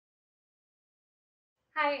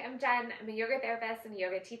Hi, I'm Jen. I'm a yoga therapist and a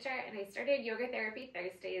yoga teacher, and I started Yoga Therapy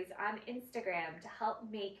Thursdays on Instagram to help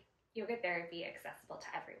make yoga therapy accessible to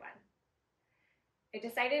everyone. I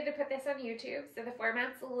decided to put this on YouTube, so the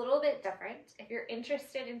format's a little bit different. If you're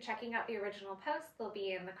interested in checking out the original posts, they'll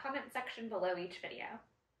be in the comment section below each video.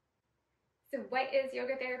 So what is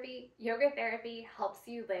yoga therapy? Yoga therapy helps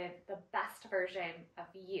you live the best version of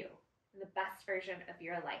you, the best version of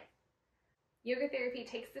your life. Yoga therapy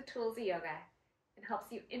takes the tools of yoga and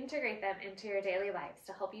helps you integrate them into your daily lives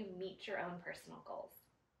to help you meet your own personal goals.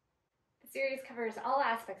 The series covers all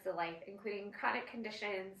aspects of life, including chronic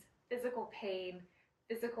conditions, physical pain,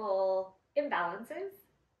 physical imbalances,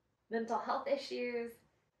 mental health issues,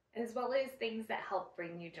 as well as things that help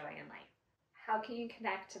bring you joy in life. How can you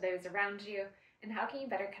connect to those around you, and how can you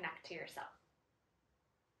better connect to yourself?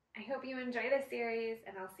 I hope you enjoy this series,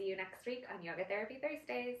 and I'll see you next week on Yoga Therapy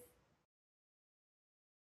Thursdays.